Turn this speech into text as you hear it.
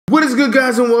What is good,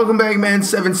 guys, and welcome back, man.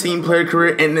 17 player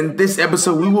career, and in this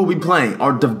episode we will be playing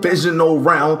our divisional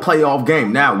round playoff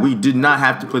game. Now, we did not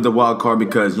have to play the wild card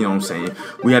because, you know what I'm saying,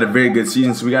 we had a very good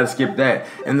season, so we got to skip that.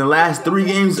 In the last 3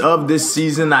 games of this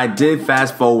season, I did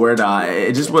fast forward.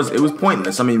 It was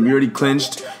pointless. I mean, we already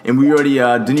clinched, and we already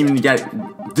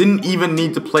didn't even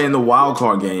need to play in the wild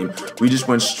card game. We just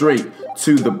went straight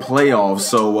to the playoffs,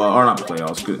 so or not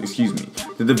playoffs, excuse me,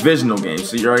 the divisional game.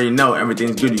 So you already know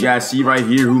everything's good. You guys see right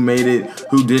here who made it,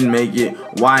 who didn't make it.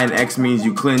 Y and X means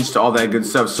you clinched, all that good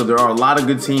stuff. So there are a lot of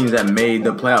good teams that made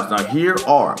the playoffs. Now here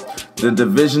are the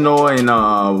divisional and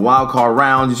wild card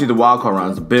rounds. You see the wild card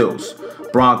rounds: the Bills,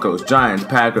 Broncos, Giants,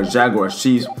 Packers, Jaguars,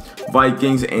 Chiefs,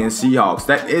 Vikings, and Seahawks.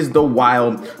 That is the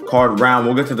wild card round.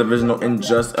 We'll get to the divisional in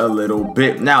just a little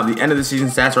bit. Now, the end of the season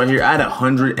stats right here. I had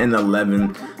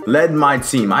 111. Led my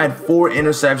team. I had 4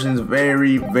 interceptions.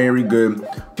 Very, very good.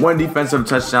 1 defensive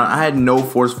touchdown. I had no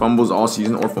forced fumbles all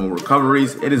season or fumble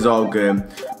recoveries. It is all good.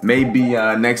 Maybe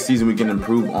next season we can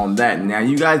improve on that. Now,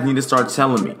 you guys need to start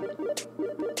telling me,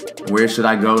 where should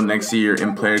I go next year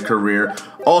in player career?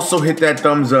 Also, hit that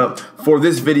thumbs up for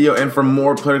this video and for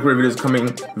more player career videos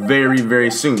coming very, very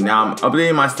soon. Now, I'm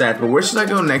updating my stats, but where should I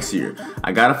go next year?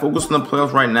 I gotta focus on the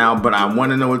playoffs right now, but I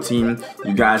want to know what team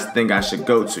you guys think I should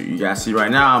go to. You guys see right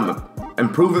now, I'm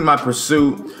improving my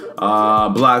pursuit,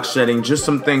 block shedding, just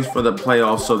some things for the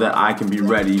playoffs so that I can be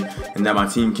ready and that my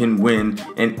team can win.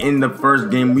 And in the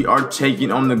first game, we are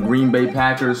taking on the Green Bay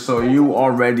Packers. So you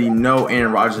already know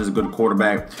Aaron Rodgers is a good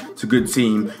quarterback. It's a good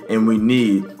team, and we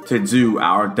need to do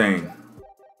our thing.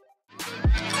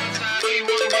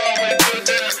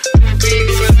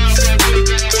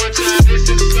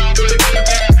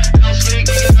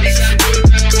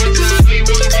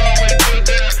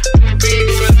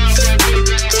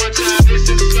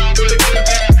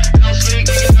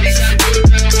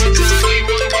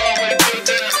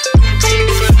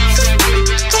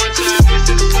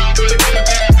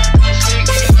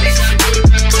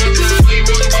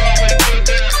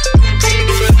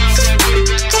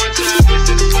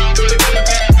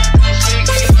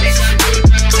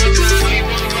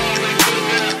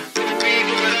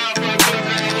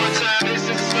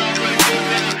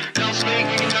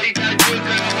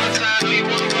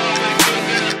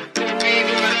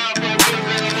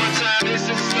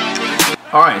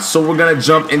 Alright, so we're going to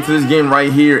jump into this game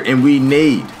right here, and we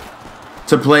need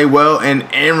to play well, and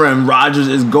Aaron Rodgers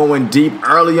is going deep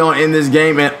early on in this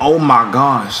game, and oh my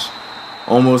gosh,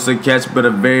 almost a catch, but a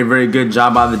very, very good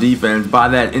job by the defense, by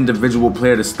that individual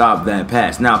player to stop that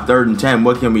pass. Now, 3rd and 10,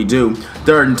 what can we do?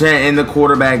 3rd and 10, and the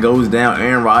quarterback goes down.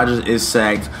 Aaron Rodgers is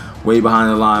sacked way behind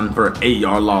the line for an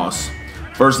 8-yard loss.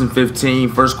 1st and 15,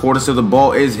 first quarter, so the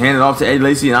ball is handed off to Eddie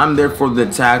Lacy, and I'm there for the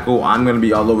tackle. I'm going to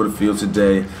be all over the field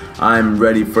today. I'm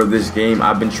ready for this game.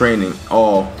 I've been training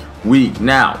all week.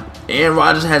 Now, Aaron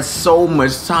Rodgers had so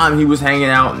much time. He was hanging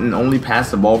out and only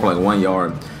passed the ball for like 1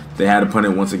 yard. They had to punt it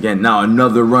once again. Now,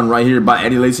 another run right here by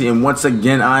Eddie Lacy, and once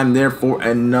again, I'm there for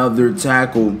another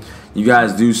tackle. You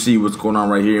guys do see what's going on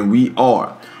right here, and we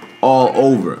are all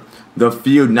over the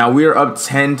field. Now, we are up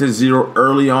 10-0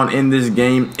 early on in this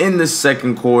game in the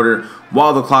 2nd quarter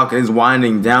while the clock is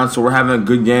winding down, so we're having a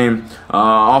good game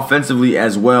offensively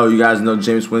as well. You guys know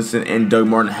James Winston and Doug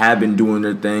Martin have been doing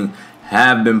their thing,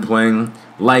 have been playing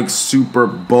like Super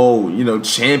Bowl,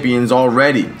 champions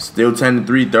already. Still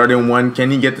 10-3, 3rd and 1.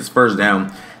 Can he get this first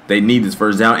down? They need this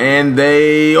first down, and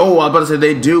I was about to say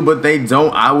they do, but they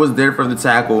don't. I was there for the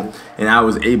tackle, and I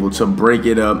was able to break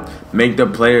it up, make the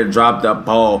player drop that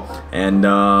ball, and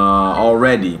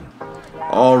already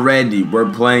we're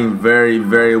playing very,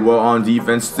 very well on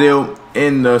defense. Still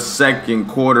in the 2nd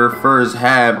quarter, first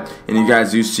half, and you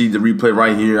guys do see the replay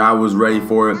right here. I was ready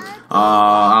for it.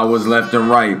 I was left and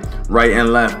right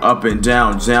and left, up and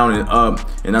down and up,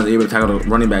 and I was able to tackle the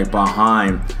running back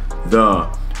behind the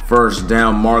first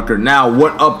down marker. Now,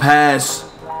 what a pass.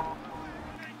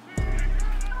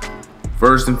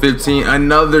 1st and 15,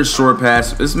 another short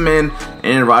pass. This man,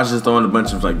 Aaron Rodgers, is throwing a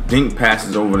bunch of like dink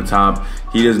passes over the top.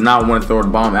 He does not want to throw the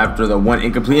bomb after the 1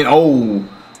 incomplete. And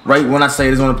right when I say he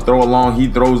doesn't want to throw it long, he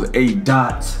throws a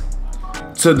dot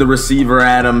to the receiver,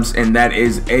 Adams, and that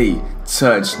is a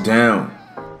touchdown.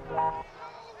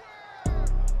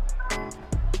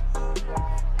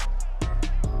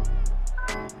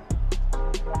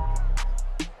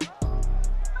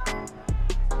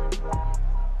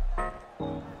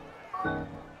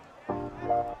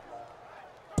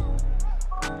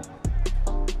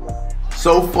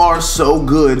 So far, so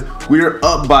good. We're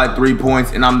up by 3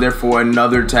 points, and I'm there for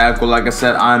another tackle. Like I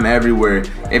said, I'm everywhere.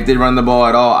 If they run the ball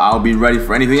at all, I'll be ready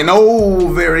for anything. And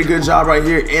oh, very good job right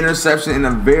here. Interception in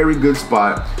a very good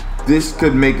spot. This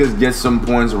could make us get some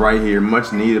points right here,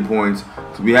 much needed points.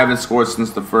 We haven't scored since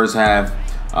the first half,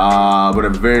 but a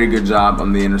very good job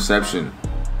on the interception.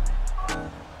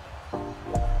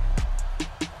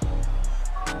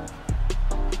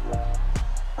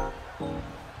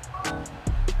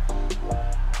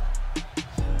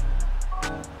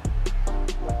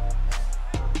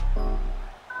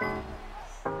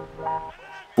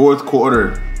 Fourth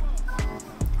quarter,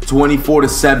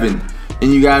 24-7,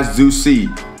 and you guys do see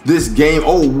this game.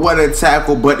 Oh, what a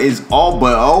tackle, but it's all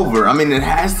but over. I mean, it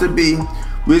has to be.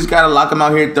 We just gotta lock him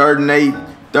out here. 3rd and 8.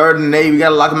 3rd and 8. We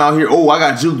gotta lock him out here. Oh, I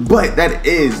got juked, but that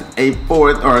is a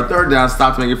 4th or a 3rd down.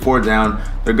 Stop to make it 4th down.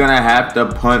 They're gonna have to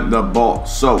punt the ball.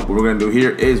 So what we're gonna do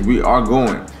here is we are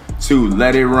going to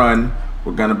let it run.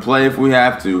 We're gonna play if we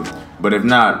have to, but if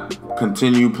not,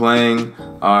 continue playing.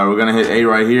 We're gonna hit A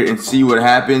right here and see what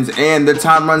happens. And the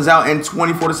time runs out, and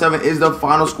 24-7 is the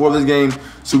final score of this game.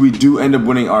 So we do end up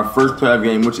winning our first playoff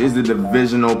game, which is the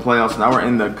divisional playoffs. Now we're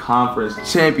in the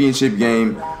conference championship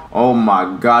game. Oh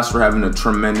my gosh, we're having a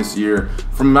tremendous year.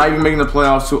 From not even making the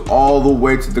playoffs to all the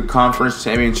way to the conference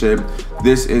championship.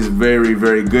 This is very,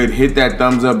 very good. Hit that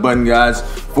thumbs up button, guys,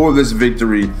 for this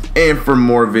victory and for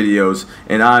more videos.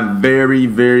 And I'm very,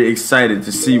 very excited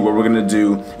to see what we're gonna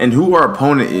do and who our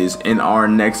opponent is in our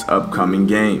next upcoming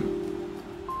game.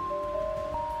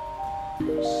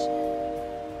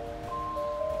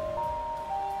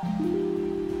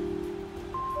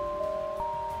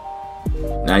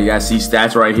 Now you guys see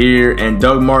stats right here, and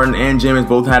Doug Martin and Jameis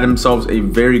both had themselves a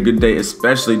very good day,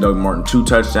 especially Doug Martin. 2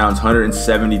 touchdowns,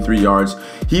 173 yards.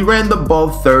 He ran the ball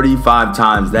 35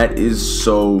 times. That is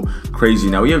so crazy.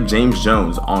 Now we have James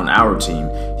Jones on our team.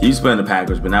 He's playing the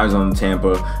Packers, but now he's on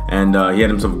Tampa, and he had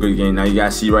himself a good game. Now you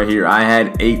guys see right here, I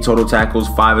had 8 total tackles,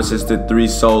 5 assisted, 3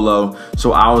 solo.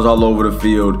 So I was all over the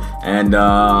field, and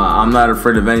I'm not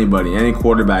afraid of anybody, any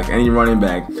quarterback, any running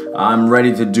back. I'm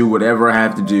ready to do whatever I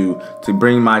have to do to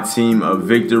bring my team a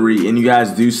victory. And you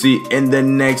guys do see in the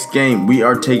next game, we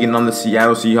are taking on the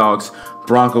Seattle Seahawks.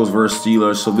 Broncos versus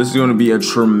Steelers. So this is going to be a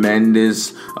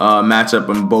tremendous matchup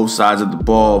on both sides of the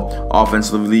ball,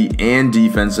 offensively and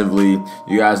defensively.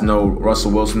 You guys know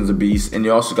Russell Wilson's a beast, and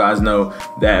you also guys know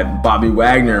that Bobby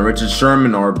Wagner and Richard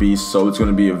Sherman are a beast. So it's going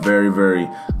to be a very, very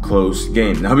close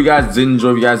game. Now, I hope you guys did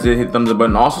enjoy. If you guys did, hit thumbs up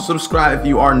button. Also subscribe if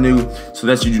you are new, so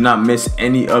that you do not miss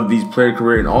any of these player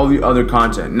career and all the other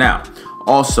content. Now,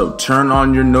 also, turn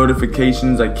on your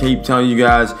notifications. I keep telling you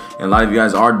guys, and a lot of you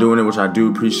guys are doing it, which I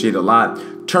do appreciate a lot.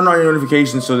 Turn on your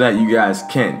notifications so that you guys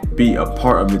can be a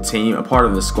part of the team, a part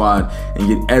of the squad, and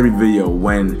get every video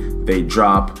when they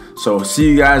drop. So see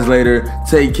you guys later.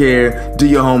 Take care, do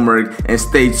your homework, and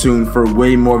stay tuned for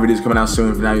way more videos coming out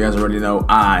soon. For now, you guys already know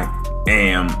I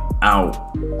am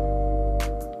out.